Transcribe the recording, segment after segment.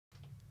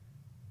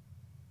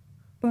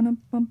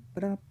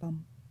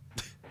Ba-dum-bum-ba-da-bum.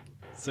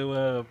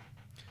 So,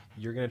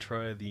 you're gonna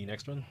try the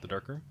next one, the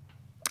dark room?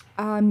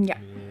 Yeah.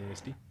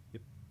 Misty?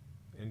 Yep.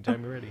 Oh,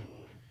 Anytime you're ready.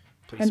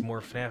 Play and some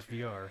more FNAF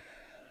VR.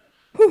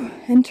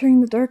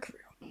 entering the dark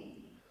room.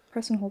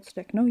 Press and hold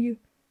stick. No, you.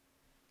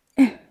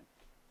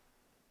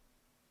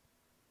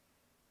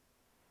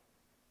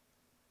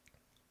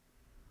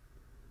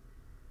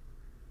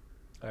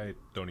 I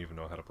don't even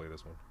know how to play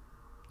this one.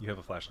 You have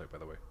a flashlight, by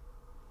the way.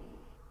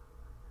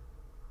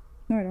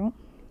 No, I don't.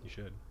 You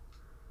should.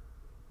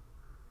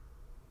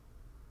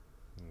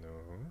 No.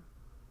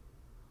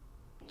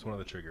 It's one of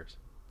the triggers.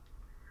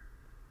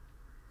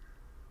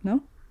 No?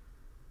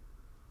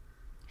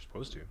 You're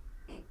supposed to.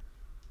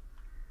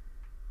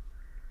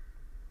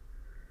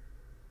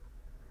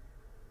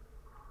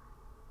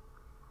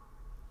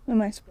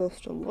 Am I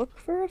supposed to look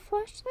for a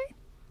flashlight?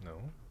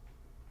 No.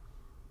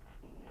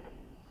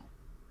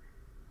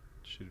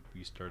 Should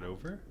we start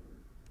over?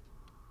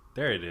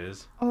 There it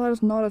is. Oh, that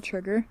is not a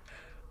trigger.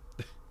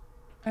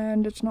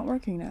 And it's not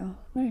working now.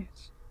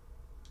 Nice.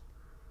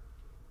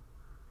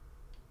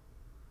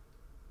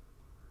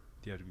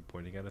 Do you have to be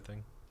pointing at a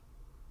thing?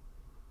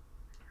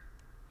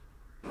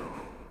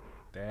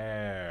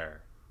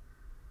 There.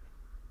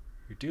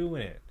 You're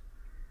doing it.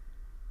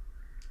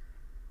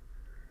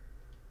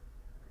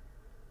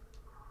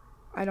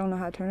 I don't know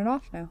how to turn it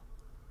off now.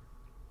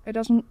 It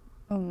doesn't...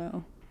 Oh,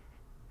 no.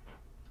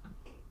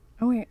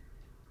 Oh, wait.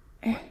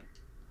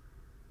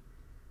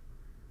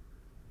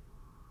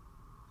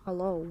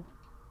 Hello?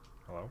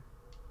 Hello?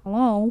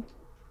 Hello?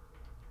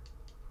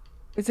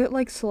 Is it,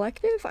 like,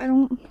 selective? I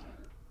don't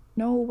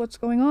know what's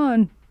going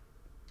on.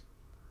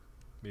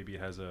 Maybe it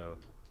has a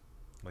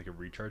like a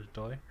recharge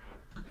delay?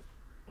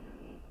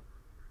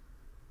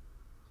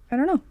 I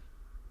don't know.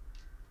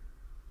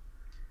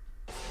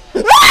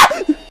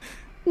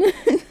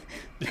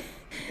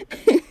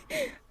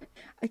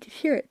 I could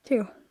hear it,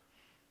 too.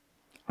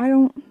 I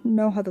don't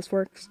know how this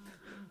works.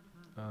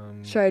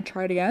 Should I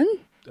try it again?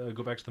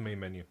 Go back to the main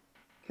menu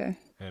Okay.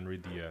 and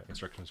read the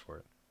instructions for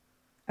it.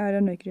 I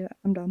didn't know you could do that.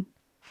 I'm dumb.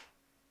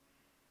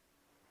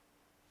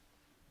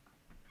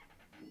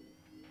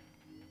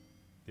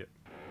 Yep.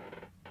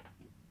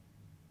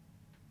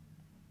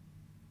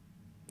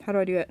 How do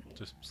I do it?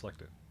 Just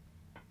select it.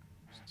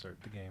 Start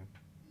the game.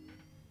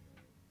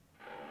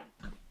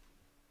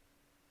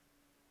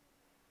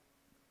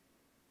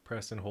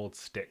 Press and hold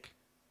stick.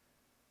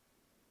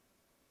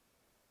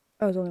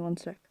 Oh, it's only one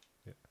stick.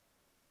 Yeah.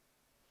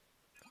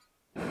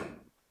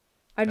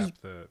 I Tap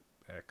just... the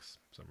X.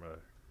 Some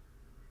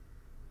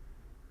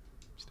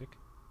stick?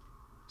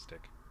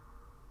 Stick.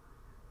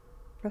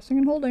 Pressing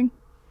and holding.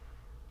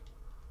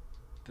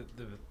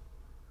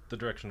 The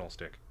directional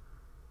stick.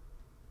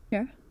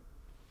 Yeah.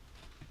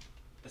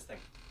 This thing.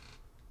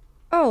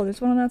 Oh, there's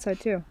one on that side,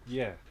 too.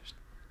 Yeah.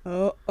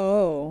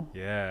 Oh.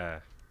 Yeah.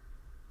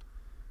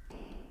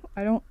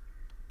 I don't...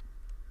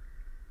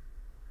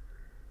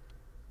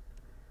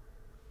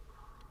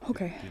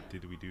 Okay.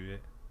 Did we do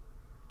it?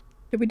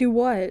 Did we do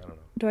what? I don't know.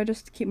 Do I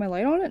just keep my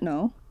light on it?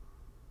 No.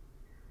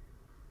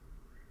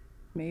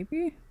 Maybe?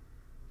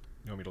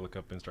 You want me to look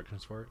up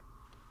instructions for it?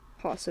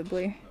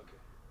 Possibly. Okay.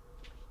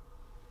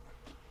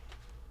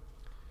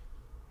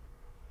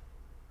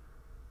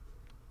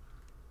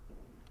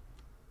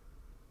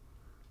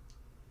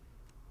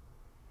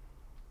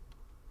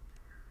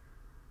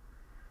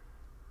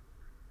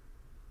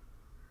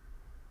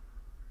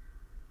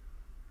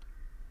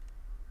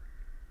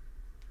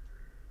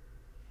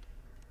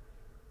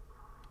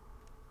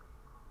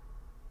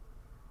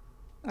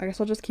 I guess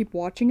I'll just keep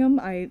watching them.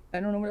 I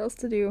don't know what else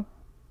to do.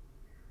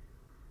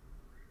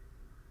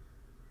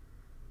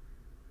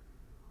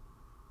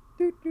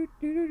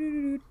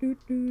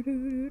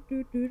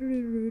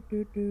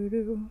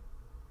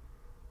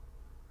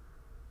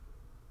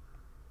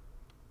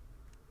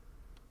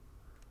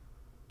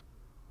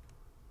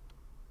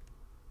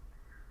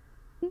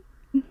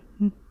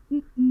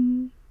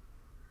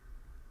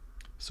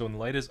 So when the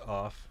light is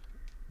off,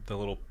 the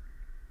little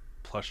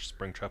plush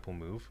spring trap will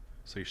move.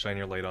 So you shine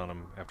your light on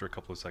them after a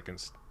couple of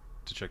seconds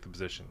to check the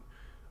position.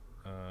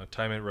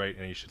 Time it right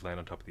and you should land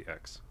on top of the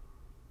X.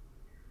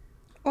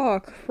 Oh,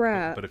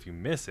 crap. But if you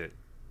miss it,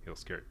 you'll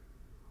scare it.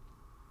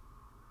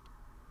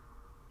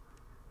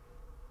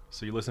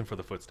 So you listen for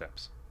the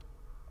footsteps.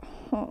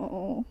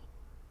 Oh.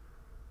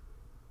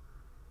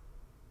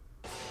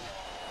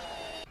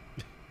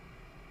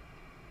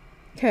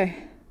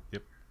 Okay.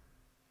 Yep.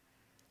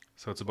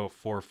 So it's about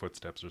 4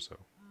 footsteps or so.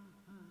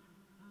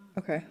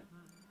 Okay.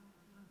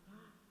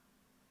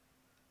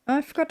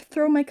 I forgot to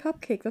throw my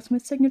cupcake. That's my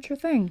signature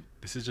thing.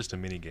 This is just a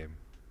mini game,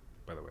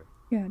 by the way.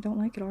 Yeah, I don't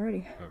like it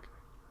already. Okay.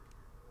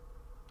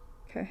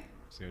 Okay.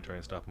 So you're gonna try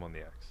and stop him on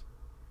the X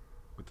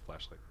with the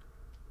flashlight.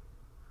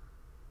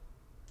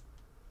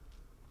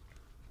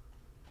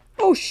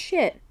 Oh,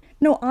 shit.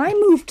 No, I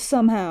moved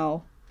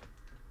somehow.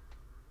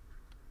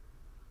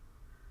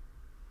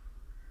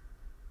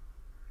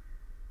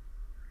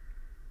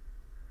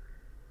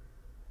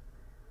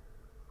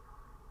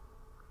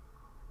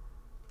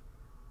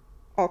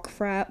 Oh,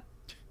 crap.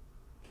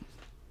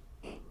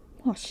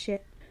 Oh,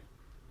 shit.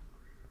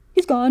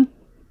 He's gone.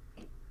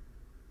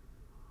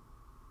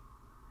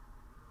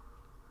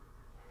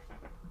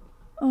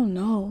 Oh,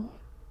 no.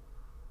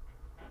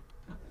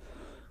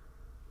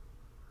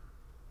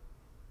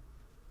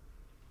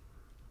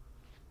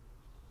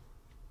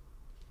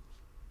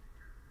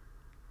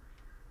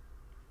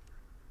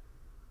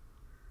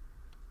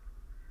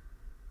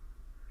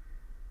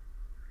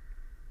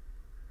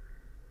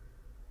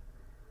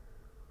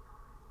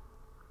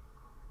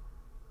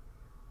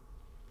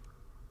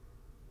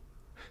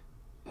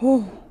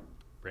 Oh.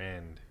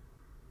 Brand.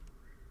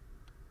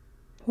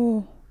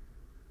 Oh.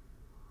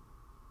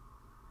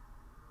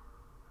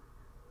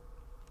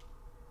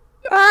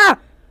 Ah!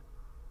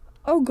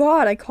 Oh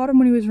god, I caught him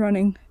when he was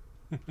running.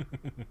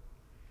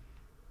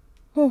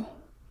 Oh.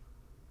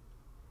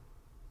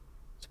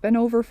 It's been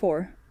over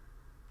 4.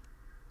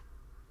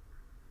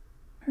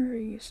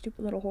 Hurry, you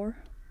stupid little whore.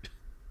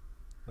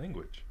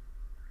 Language.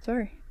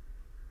 Sorry.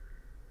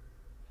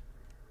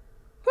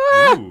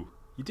 Ah! Ooh,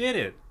 you did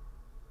it.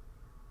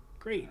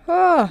 Great.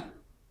 Ah!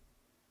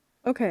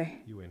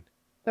 Okay. You win.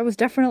 That was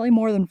definitely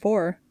more than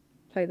 4.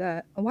 I'll tell you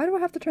that. Why do I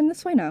have to turn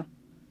this way now?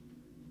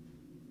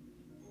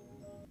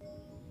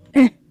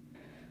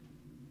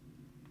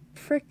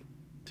 Frick.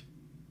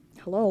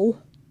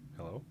 Hello?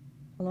 Hello?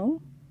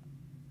 Hello?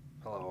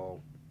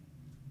 Hello.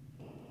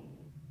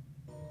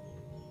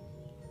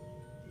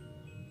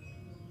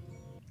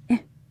 Is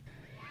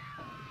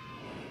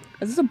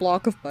this a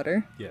block of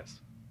butter? Yes.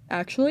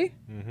 Actually?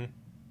 Mm-hmm.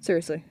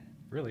 Seriously.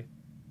 Really?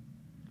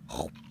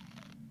 Oh,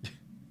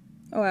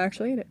 I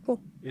actually ate it. Cool.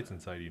 It's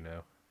inside you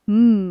now.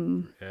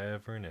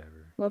 Forever and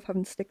ever. Love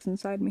having sticks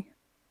inside me.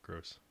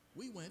 Gross.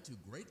 We went to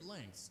great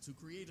lengths to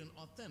create an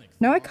authentic.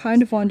 Now I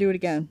kind of want to do it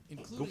again.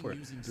 Go for it.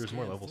 There's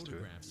more levels to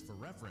it. For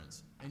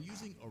reference and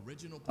using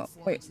original Oh,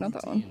 wait, not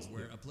that one.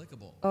 where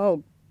applicable.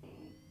 Oh.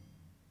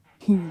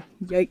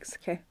 Yikes.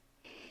 Okay.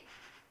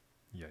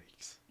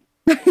 Yikes.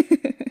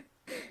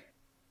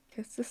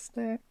 Kiss the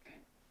stick.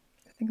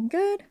 I think I'm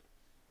good.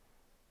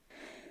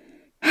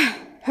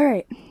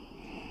 Alright.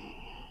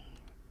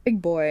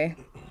 Big boy.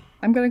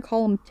 I'm gonna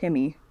call him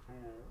Timmy.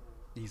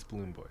 He's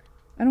Balloon Boy.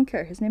 I don't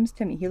care. His name is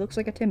Timmy. He looks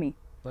like a Timmy.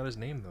 Not his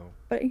name, though.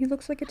 But he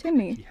looks like a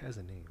Timmy. He has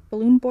a name.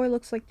 Balloon Boy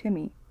looks like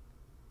Timmy.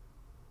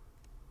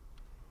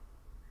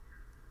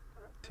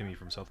 Timmy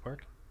from South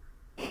Park?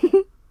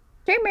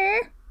 Timmy!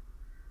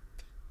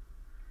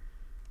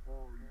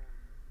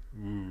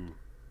 Ooh.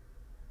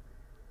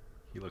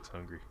 He looks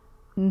hungry.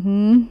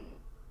 Mm-hmm.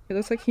 He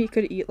looks like he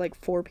could eat like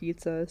 4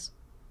 pizzas.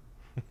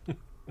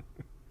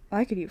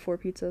 I could eat 4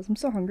 pizzas. I'm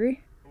so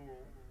hungry.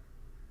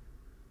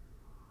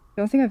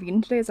 The only thing I've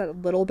eaten today is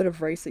that little bit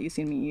of rice that you've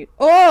seen me eat.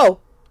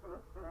 Oh!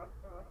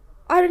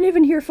 I didn't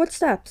even hear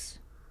footsteps.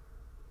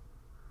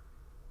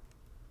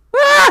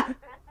 Ah!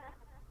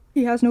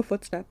 He has no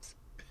footsteps.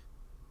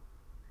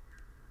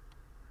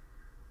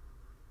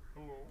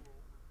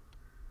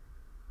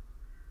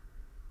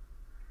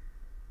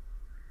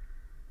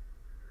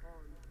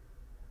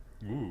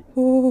 Ooh.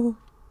 Oh.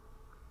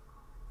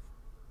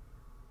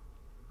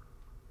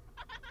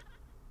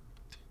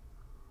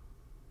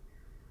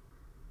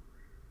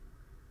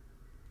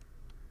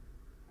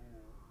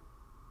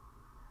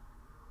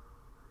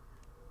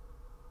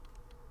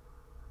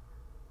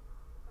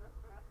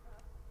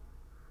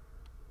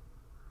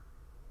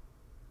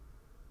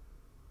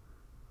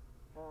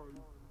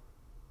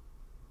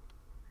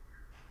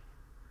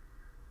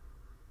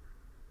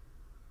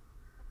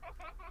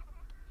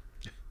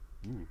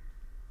 Ooh.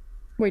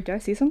 Wait, did I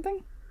see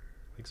something?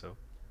 I think so.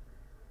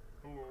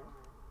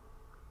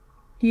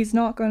 He's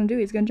not gonna do it.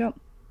 He's gonna jump.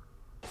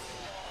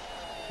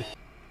 You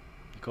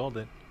called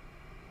it.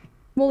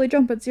 Well, they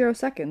jump at 0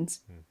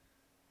 seconds.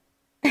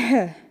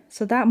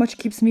 So that much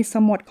keeps me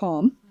somewhat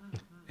calm.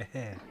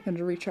 I'm gonna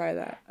retry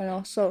that. And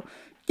also,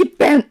 get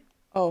bent!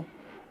 Oh,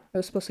 I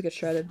was supposed to get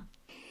shredded.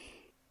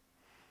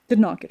 Did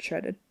not get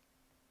shredded.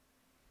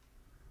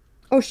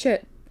 Oh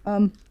shit.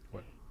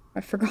 What?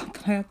 I forgot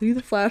that I have to do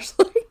the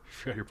flashlight.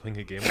 Forgot you're playing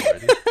a game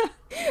already.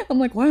 I'm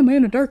like, why am I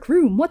in a dark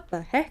room? What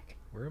the heck?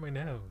 Where am I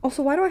now?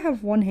 Also, why do I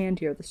have one hand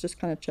here that's just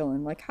kind of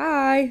chilling? Like,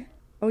 hi!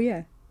 Oh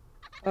yeah.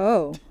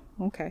 Oh,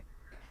 okay.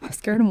 I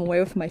scared him away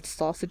with my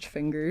sausage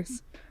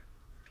fingers.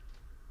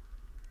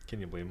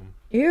 Can you blame him?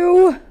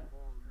 Ew!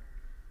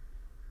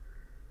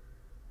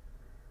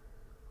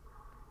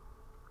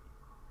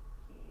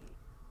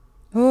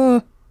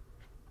 Oh!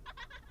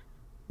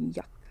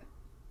 Yuck.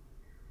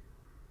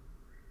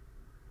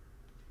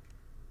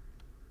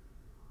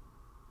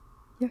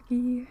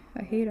 Yucky.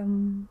 I hate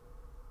him.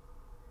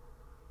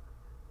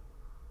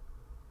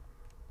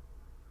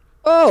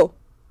 Oh!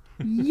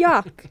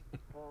 Yuck!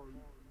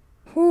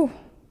 Whew.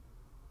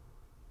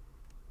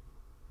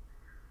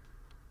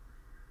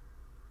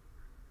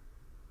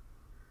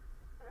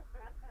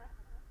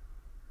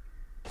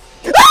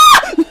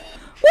 Ah!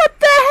 What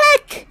the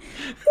heck?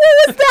 What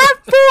was that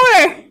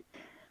for?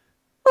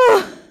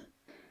 Oh!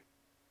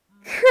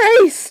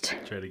 Christ!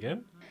 Try it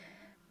again?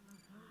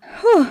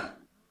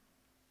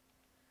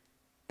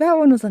 That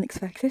one was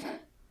unexpected.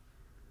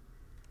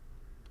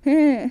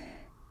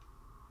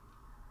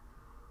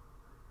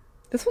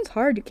 This one's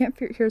hard. You can't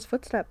hear his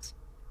footsteps.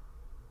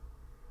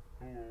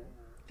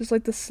 Just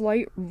like the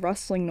slight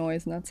rustling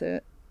noise, and that's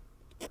it.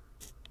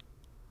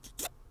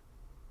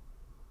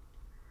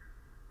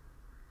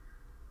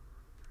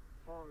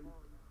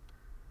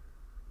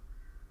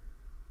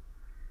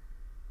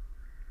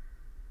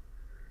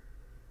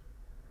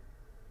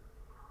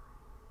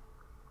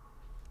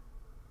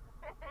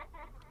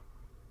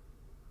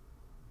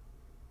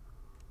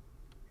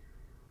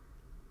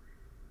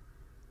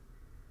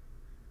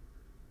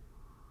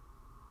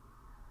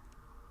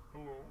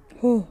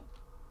 Oh.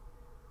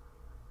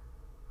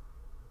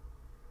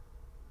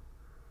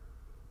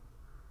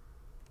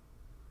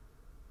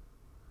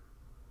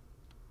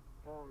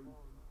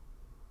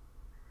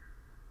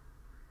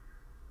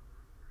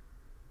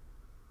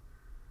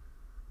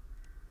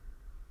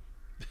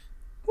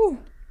 Whew.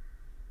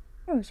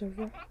 That was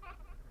over.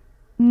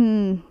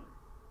 Hmm.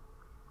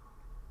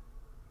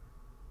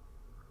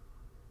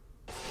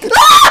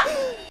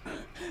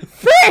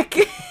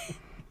 Frick!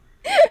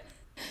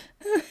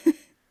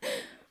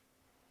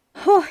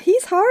 Oh,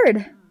 he's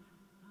hard.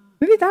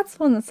 Maybe that's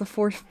one that's the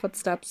 4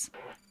 footsteps.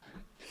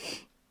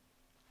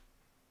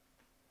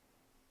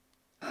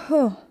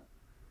 Oh.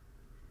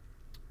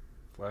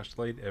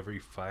 Flashlight every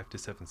 5 to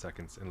 7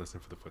 seconds and listen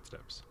for the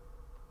footsteps.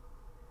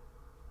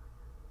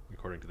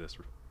 According to this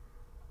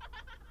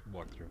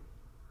walkthrough.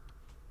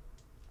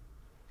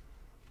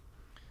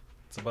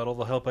 It's about all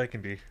the help I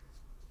can be.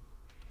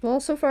 Well,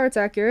 so far it's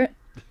accurate.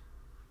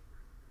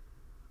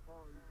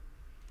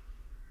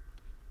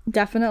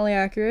 Definitely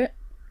accurate.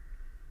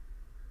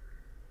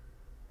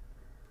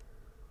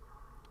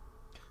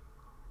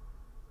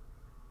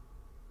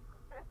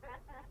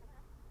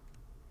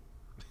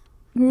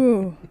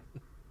 Ooh.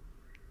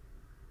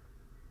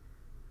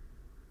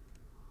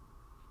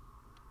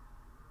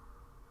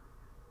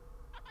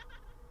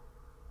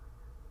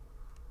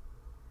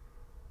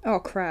 Oh,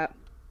 crap.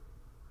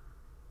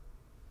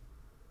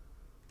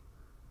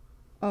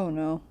 Oh,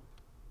 no.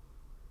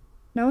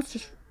 Now it's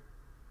just...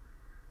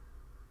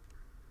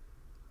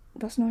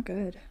 That's not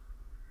good.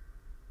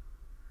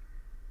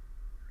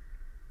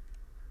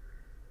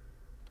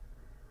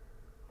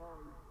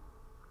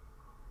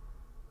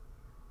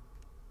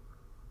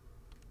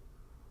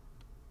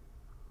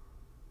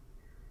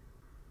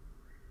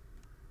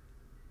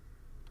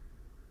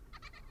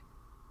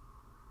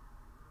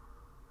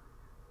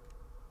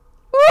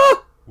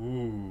 Ah!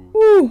 Ooh.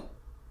 Ooh.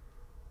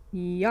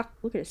 Yuck,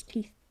 look at his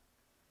teeth.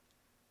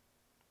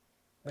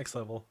 Next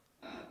level.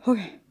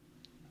 Okay.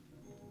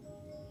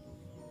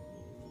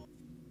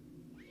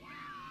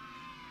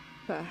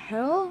 The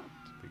hell?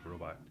 It's a big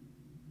robot.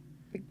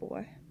 Big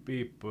boy.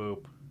 Beep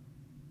boop.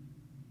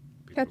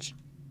 Beep, Catch.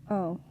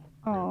 Oh.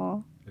 Aw.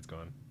 boop. It's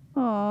gone.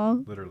 Aw.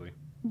 Literally.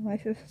 My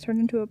face turned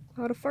into a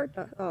cloud of fart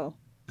dust. Oh.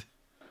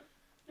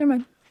 Never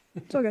mind.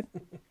 It's all good.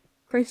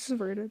 Crisis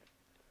averted.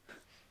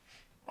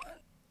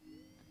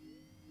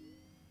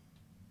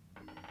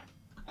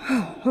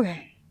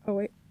 Okay. Oh,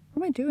 wait.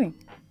 What am I doing?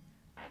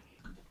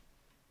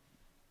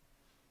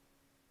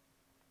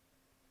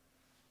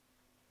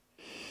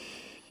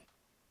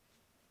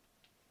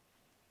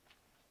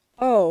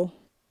 Oh.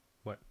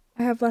 What?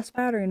 I have less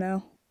battery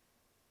now.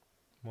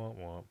 Womp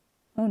womp.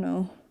 Oh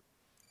no.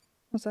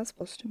 What's that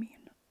supposed to mean?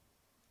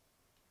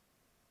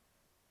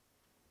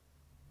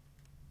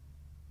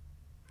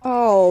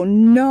 Oh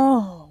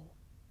no.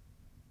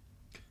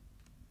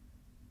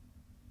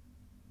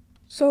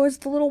 So it's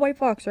the little white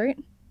fox, right?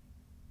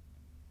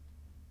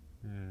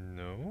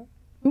 No.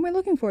 Who am I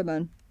looking for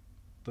then?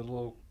 The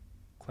little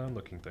clown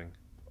looking thing.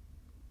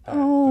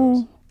 Oh.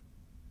 Those.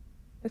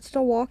 It's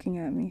still walking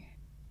at me.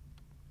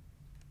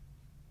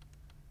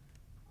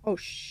 Oh,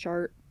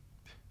 shart.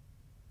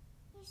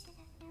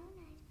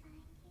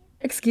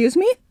 Excuse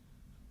me?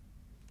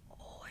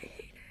 Oh, I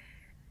hate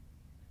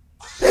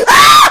it.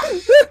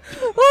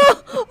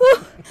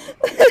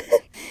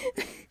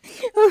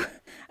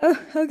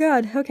 Oh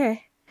god,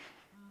 okay.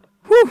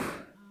 Whew.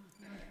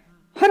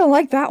 I don't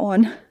like that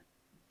one.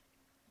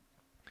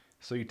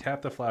 So you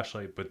tap the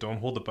flashlight, but don't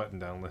hold the button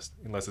down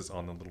unless it's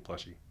on the little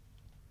plushie.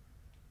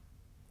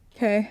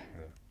 Okay.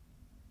 Yeah.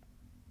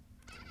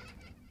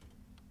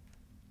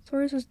 So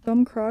where's this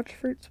dumb crotch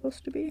fruit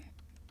supposed to be?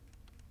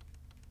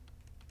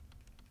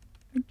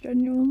 I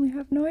genuinely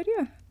have no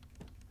idea.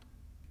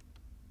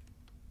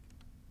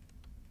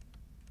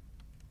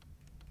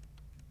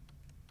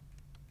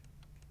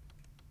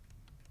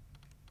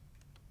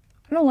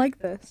 I don't like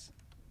this.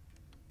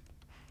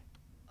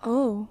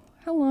 Oh,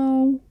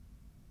 hello.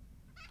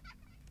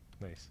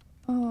 Nice.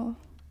 Oh.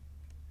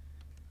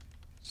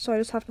 So I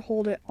just have to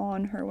hold it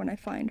on her when I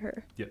find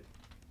her. Yep.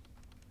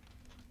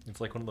 It's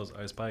like one of those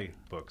I Spy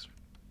books.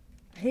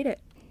 I hate it.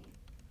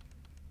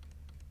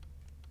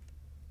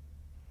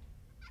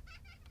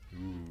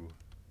 Ooh.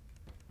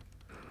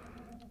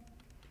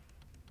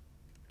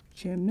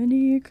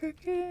 Jiminy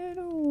Cricket,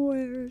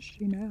 where is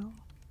she now?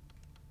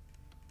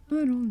 I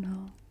don't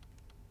know.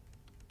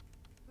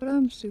 But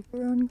I'm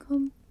super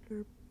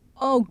uncomfortable.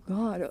 Oh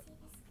god.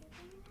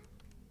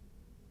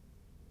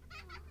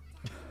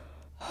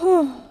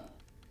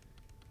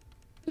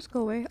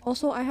 go away.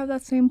 Also, I have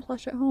that same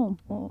plush at home.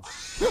 Oh.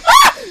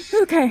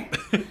 Okay.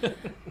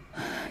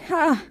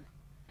 Ah.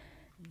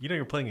 You know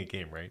you're playing a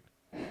game, right?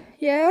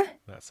 Yeah?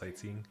 Not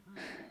sightseeing.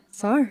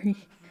 Sorry.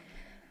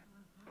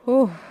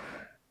 Oh.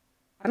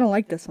 I don't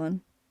like this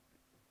one.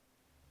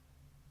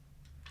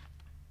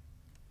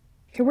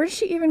 Okay, where did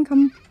she even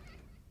come?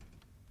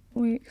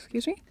 Wait,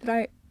 excuse me? Did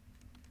I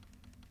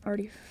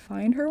already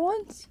find her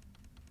once?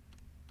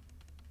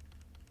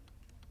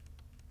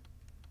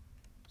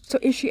 So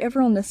is she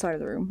ever on this side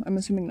of the room? I'm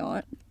assuming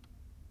not.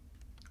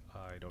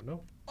 I don't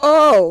know.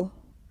 Oh!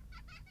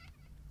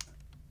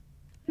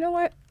 You know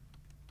what?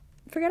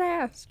 Forget I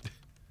asked.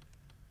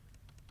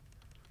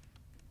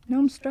 Now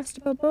I'm stressed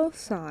about both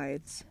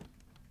sides.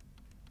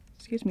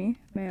 Excuse me,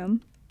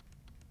 ma'am.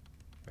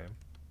 Ma'am.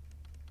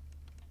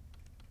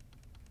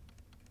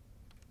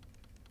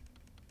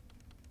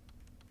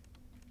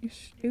 You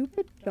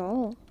stupid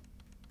doll.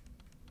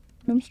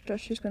 I'm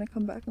stressed she's gonna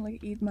come back and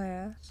like eat my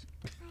ass.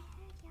 I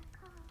heard your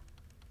call.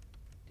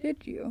 Did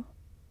you?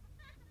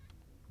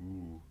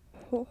 Ooh.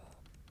 Oh.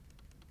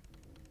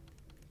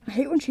 I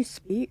hate when she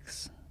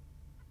speaks.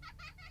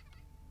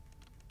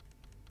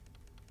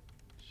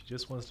 She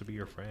just wants to be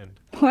your friend.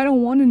 I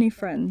don't want any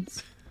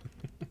friends.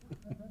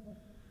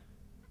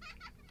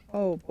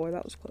 Oh boy,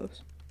 that was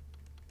close.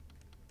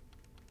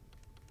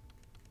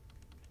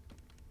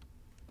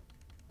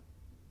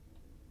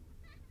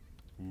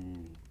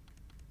 Ooh.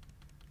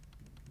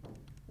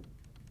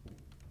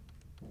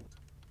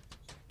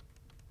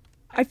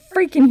 I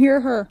freaking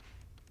hear her.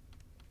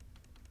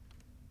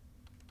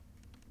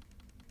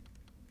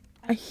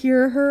 I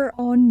hear her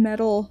on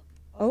metal.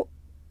 Oh.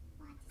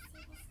 Want to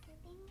see the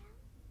sleeping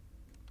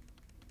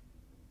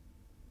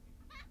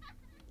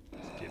room?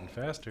 It's getting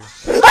faster.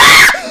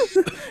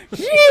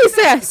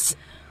 Jesus!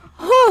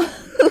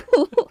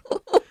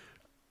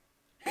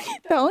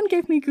 That one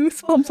gave me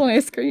goosebumps when I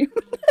screamed.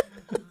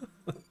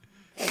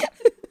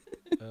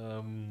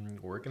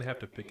 We're gonna have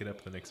to pick it up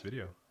in the next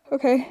video.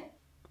 Okay.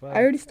 Bye.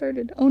 I already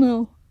started. Oh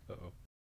no.